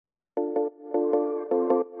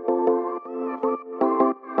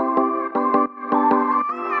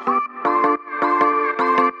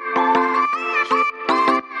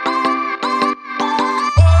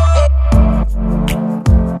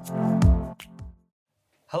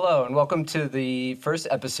Hello, and welcome to the first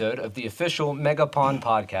episode of the official Megapon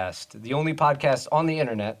podcast, the only podcast on the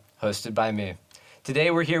internet hosted by me.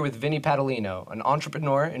 Today we're here with Vinny Padalino, an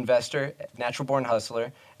entrepreneur, investor, natural-born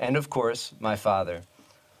hustler, and of course, my father.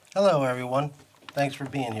 Hello, everyone. Thanks for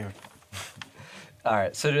being here. All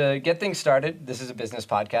right, so to get things started, this is a business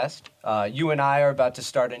podcast. You and I are about to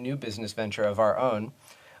start a new business venture of our own.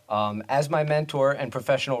 As my mentor and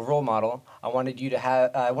professional role model, I wanted to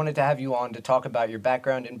have you on to talk about your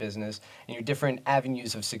background in business and your different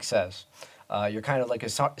avenues of success. You're kind of like a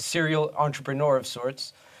serial entrepreneur of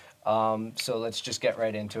sorts. So let's just get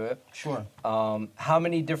right into it. Sure. How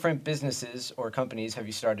many different businesses or companies have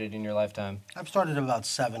you started in your lifetime? I've started about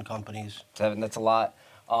 7 companies. 7, that's a lot.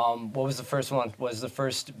 What was the first one? What was the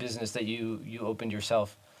first business that you opened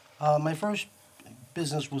yourself? My first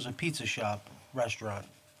business was a pizza shop, restaurant.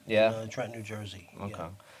 Yeah? In Trenton, New Jersey. Okay.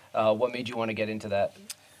 Yeah. What made you want to get into that?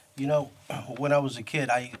 You know, when I was a kid,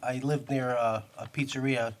 I lived near a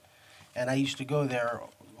pizzeria, and I used to go there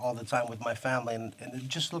all the time with my family, and it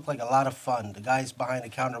just looked like a lot of fun. The guys behind the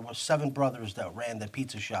counter were 7 brothers that ran the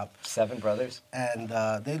pizza shop. 7 brothers? And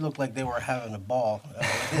they looked like they were having a ball.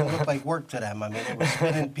 It didn't look like work to them. I mean, they were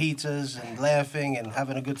spinning pizzas and laughing and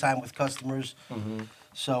having a good time with customers. Mm-hmm.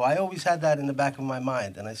 So I always had that in the back of my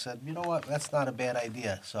mind, and I said, you know what, that's not a bad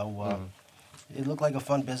idea. So it looked like a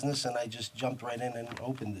fun business, and I just jumped right in and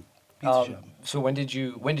opened the pizza shop. So when did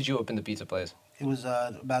you open the pizza place? It was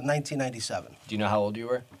about 1997. Do you know how old you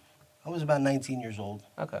were? I was about 19 years old.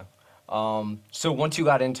 Okay. So once you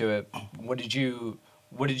got into it, what did you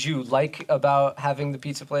like about having the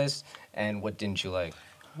pizza place, and what didn't you like?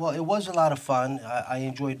 Well, it was a lot of fun. I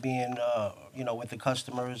enjoyed being, with the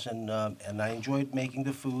customers, and I enjoyed making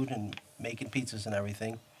the food and making pizzas and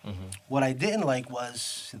everything. Mm-hmm. What I didn't like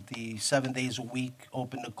was the 7 days a week,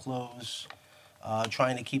 open to close,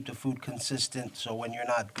 trying to keep the food consistent. So when you're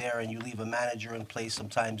not there and you leave a manager in place,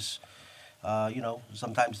 sometimes,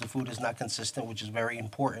 sometimes the food is not consistent, which is very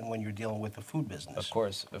important when you're dealing with the food business. Of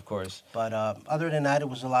course. But other than that, it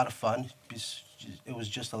was a lot of fun. It was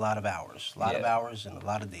just a lot of hours. A lot of hours and a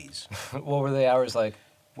lot of days. What were the hours like?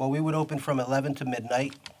 Well, we would open from 11 to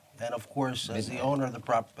midnight. And, of course, as the owner of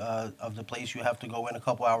the place, you have to go in a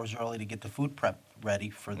couple hours early to get the food prep ready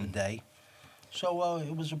for the day. So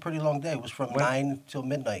it was a pretty long day. That. It was from 9 till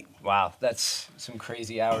midnight. Wow, that's some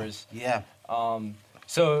crazy hours. Yeah.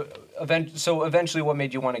 So eventually, what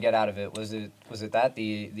made you want to get out of it? Was it that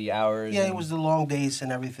the hours? Yeah, it was the long days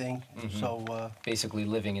and everything. Mm-hmm. So basically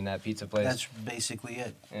living in that pizza place. that's basically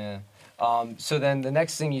it. Yeah. So then the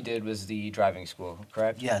next thing you did was the driving school,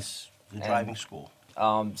 correct? Yes, the driving school.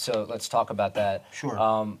 So let's talk about that.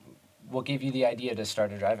 Sure. What gave you the idea to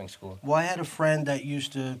start a driving school? Well, I had a friend that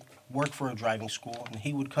used to work for a driving school, and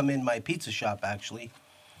he would come in my pizza shop, actually,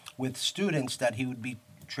 with students that he would be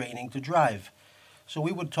training to drive. So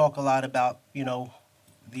we would talk a lot about,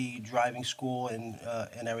 the driving school and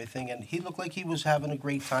everything, and he looked like he was having a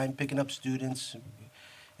great time picking up students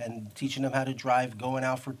and teaching them how to drive, going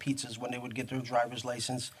out for pizzas when they would get their driver's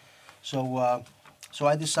license. So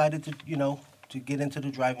I decided to get into the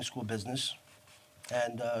driving school business,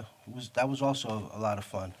 and that was also a lot of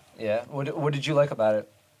fun. Yeah. What did you like about it?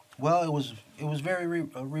 Well, it was very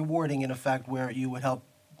rewarding in a fact where you would help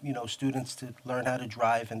students to learn how to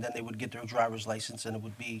drive, and then they would get their driver's license, and it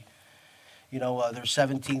would be their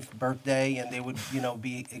 17th birthday, and they would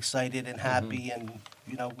be excited and happy, and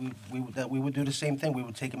we would do the same thing. We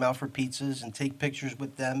would take them out for pizzas and take pictures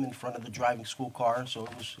with them in front of the driving school car. So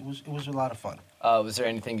it was a lot of fun. Was there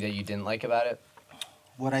anything that you didn't like about it?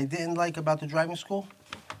 What I didn't like about the driving school?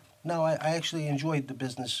 No, I actually enjoyed the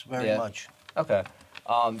business very much. Okay.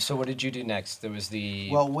 So what did you do next? There was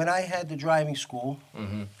Well, when I had the driving school,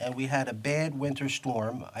 Mm-hmm. and we had a bad winter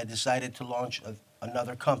storm, I decided to launch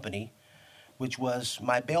another company, which was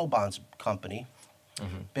my bail bonds company.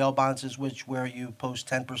 Mm-hmm. Bail bonds is where you post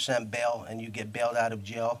 10% bail and you get bailed out of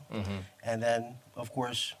jail. Mm-hmm. And then, of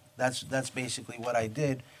course, that's basically what I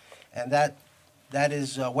did. And that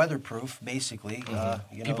is weatherproof, basically.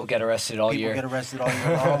 Mm-hmm. People get arrested all year. People get arrested all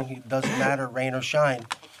year long. It doesn't matter, rain or shine.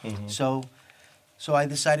 Mm-hmm. So I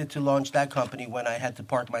decided to launch that company when I had to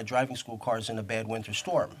park my driving school cars in a bad winter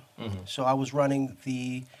storm. Mm-hmm. So I was running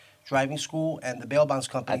the driving school and the bail bonds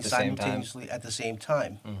company At the same time? simultaneously at the same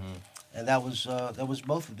time. Mm-hmm. And that was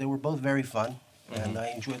both. They were both very fun, Mm-hmm. and I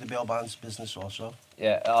enjoyed the bail bonds business also.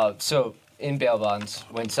 Yeah. So in bail bonds,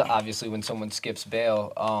 obviously when someone skips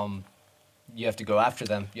bail, you have to go after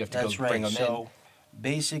them. You have to That's go right. bring them So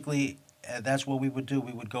basically, that's what we would do.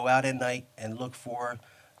 We would go out at night and look for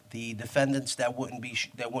the defendants that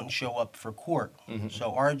wouldn't show up for court. Mhm.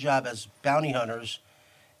 So our job as bounty hunters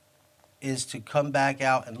is to come back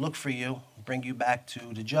out and look for you, bring you back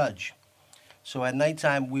to the judge. So at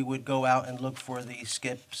nighttime, we would go out and look for the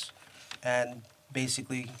skips and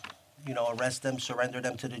basically, arrest them, surrender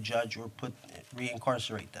them to the judge, or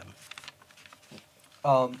reincarcerate them.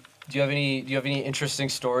 Do you have any interesting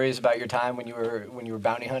stories about your time when you were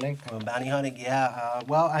bounty hunting? Bounty hunting, yeah.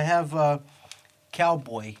 Well, I have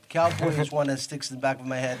Cowboy. Cowboy is one that sticks in the back of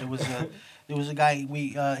my head. There was a guy.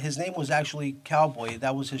 His name was actually Cowboy.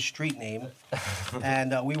 That was his street name,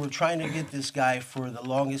 and we were trying to get this guy for the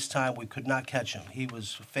longest time. We could not catch him. He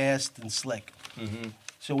was fast and slick. Mm-hmm.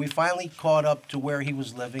 So we finally caught up to where he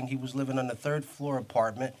was living. He was living on the third floor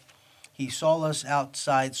apartment. He saw us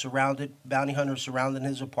outside, bounty hunters surrounding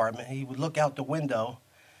his apartment. He would look out the window,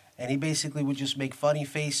 and he basically would just make funny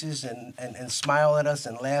faces and smile at us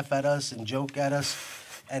and laugh at us and joke at us,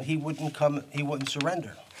 and he wouldn't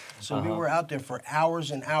surrender. So we were out there for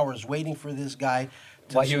hours and hours waiting for this guy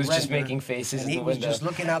to While he was just surrender, making faces in the and window. he was just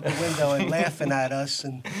looking out the window and laughing at us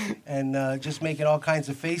and just making all kinds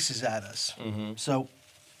of faces at us. Mm-hmm. So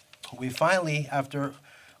we finally, after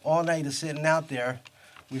all night of sitting out there,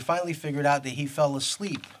 we finally figured out that he fell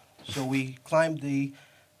asleep. So we climbed the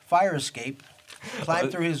fire escape,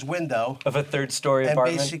 climbed through his window Of a third-story and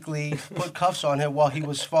apartment? basically put cuffs on him while he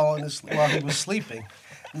was while he was sleeping.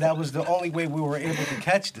 And that was the only way we were able to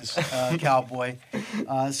catch this Cowboy.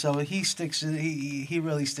 So he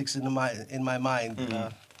really sticks in my mind.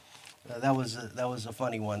 That was a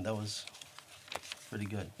funny one. That was pretty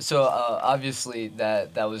good. So obviously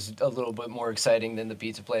that was a little bit more exciting than the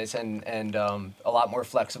pizza place and a lot more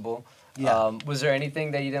flexible. Yeah. Was there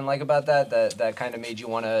anything that you didn't like about that kind of made you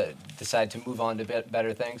want to decide to move on to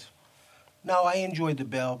better things? No, I enjoyed the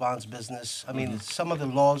bail bonds business. I mean, some of the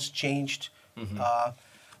laws changed,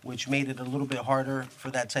 which made it a little bit harder for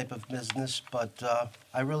that type of business, but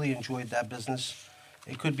I really enjoyed that business.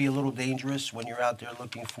 It could be a little dangerous when you're out there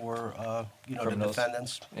looking for, the Criminals.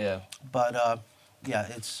 defendants. Yeah. But yeah,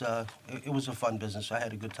 it was a fun business. I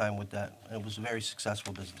had a good time with that, and it was a very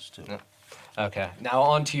successful business too. Yeah. Okay. Now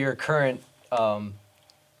on to your current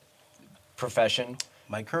profession.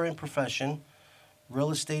 My current profession,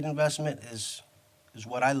 real estate investment, is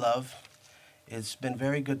what I love. It's been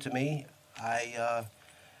very good to me. I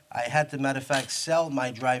had to, matter of fact, sell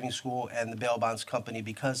my driving school and the bail bonds company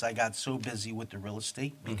because I got so busy with the real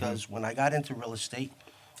estate. Because when I got into real estate,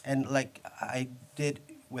 and like I did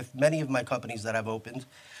with many of my companies that I've opened,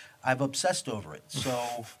 I've obsessed over it.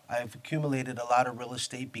 So I've accumulated a lot of real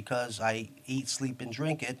estate because I eat, sleep, and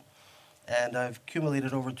drink it. And I've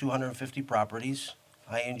accumulated over 250 properties.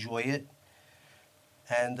 I enjoy it.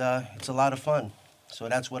 And it's a lot of fun. So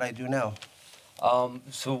that's what I do now.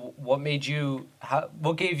 So what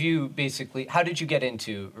gave you basically, how did you get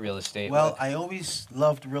into real estate? Well, I always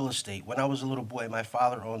loved real estate. When I was a little boy, my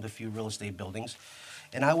father owned a few real estate buildings.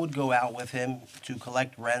 And I would go out with him to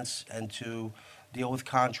collect rents and to deal with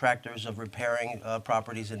contractors of repairing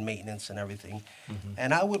properties and maintenance and everything.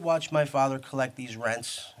 And I would watch my father collect these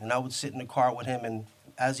rents, and I would sit in the car with him, and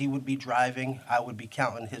as he would be driving, I would be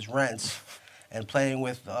counting his rents and playing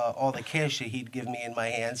with all the cash that he'd give me in my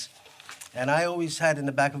hands. And I always had in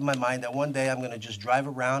the back of my mind that one day I'm going to just drive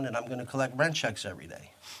around and I'm going to collect rent checks every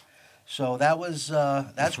day. So that's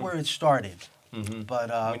where it started. But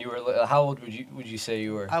when you were, how old would you say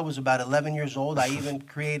you were? I was about 11 years old. I even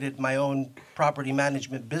created my own property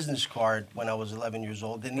management business card when I was 11 years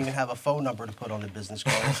old. Didn't even have a phone number to put on the business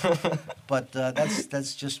card. But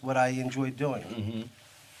that's just what I enjoyed doing.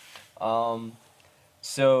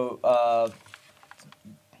 So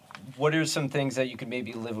what are some things that you could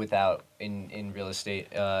maybe live without in real estate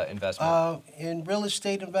investment? In real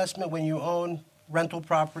estate investment, when you own rental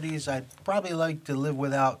properties, I'd probably like to live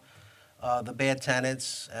without the bad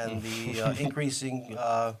tenants and the increasing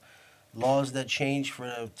laws that change for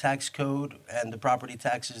the tax code and the property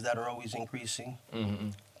taxes that are always increasing.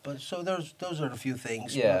 But so those are the few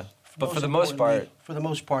things. Yeah, but for the most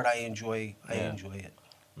part, I enjoy it.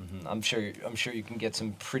 I'm sure you can get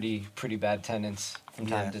some pretty bad tenants from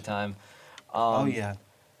time to time. Oh yeah.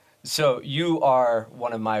 So you are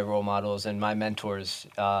one of my role models and my mentors.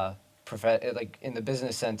 Like in the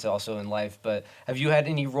business sense, also in life. But have you had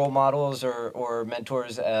any role models or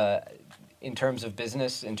mentors in terms of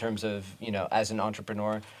business, in terms of, as an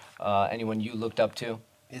entrepreneur, anyone you looked up to?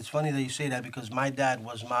 It's funny that you say that because my dad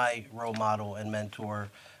was my role model and mentor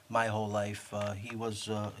my whole life. He was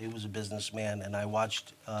a businessman, and I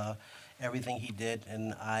watched everything he did,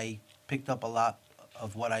 and I picked up a lot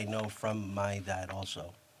of what I know from my dad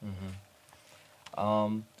also.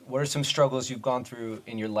 What are some struggles you've gone through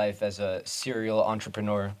in your life as a serial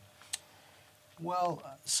entrepreneur? Well,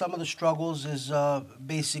 some of the struggles is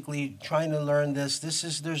basically trying to learn this.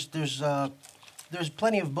 There's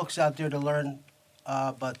plenty of books out there to learn,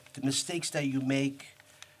 but the mistakes that you make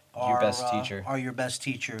Your best teacher. are your best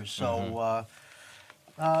teachers. So,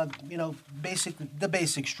 basically the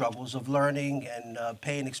basic struggles of learning and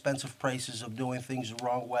paying expensive prices of doing things the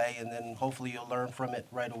wrong way, and then hopefully you'll learn from it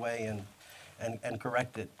right away and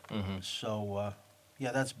correct it. So,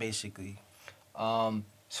 yeah, that's basically.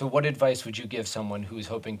 So what advice would you give someone who's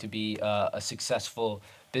hoping to be a successful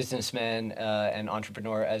businessman and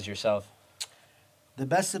entrepreneur as yourself? The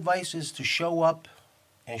best advice is to show up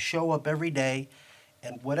and show up every day.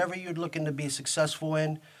 And whatever you're looking to be successful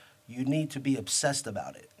in, you need to be obsessed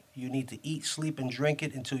about it. You need to eat, sleep, and drink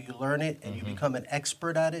it until you learn it and you become an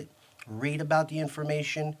expert at it. Read about the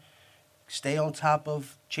information, stay on top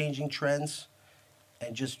of changing trends,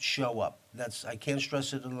 and just show up. I can't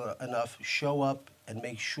stress it enough. Show up and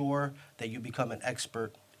make sure that you become an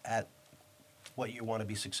expert at what you want to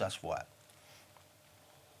be successful at.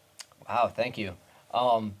 Wow, thank you.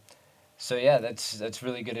 So yeah, that's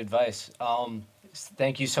really good advice.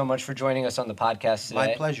 Thank you so much for joining us on the podcast today.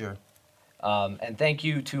 My pleasure. And thank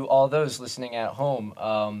you to all those listening at home.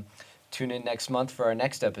 Tune in next month for our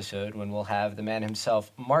next episode when we'll have the man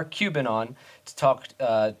himself, Mark Cuban, on to talk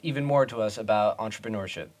even more to us about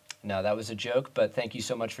entrepreneurship. Now, that was a joke, but thank you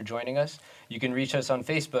so much for joining us. You can reach us on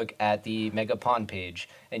Facebook at the Mega Pawn page,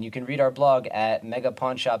 and you can read our blog at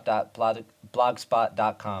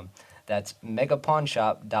megapawnshop.blogspot.com. That's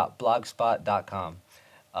megapawnshop.blogspot.com.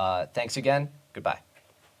 Thanks again. Goodbye.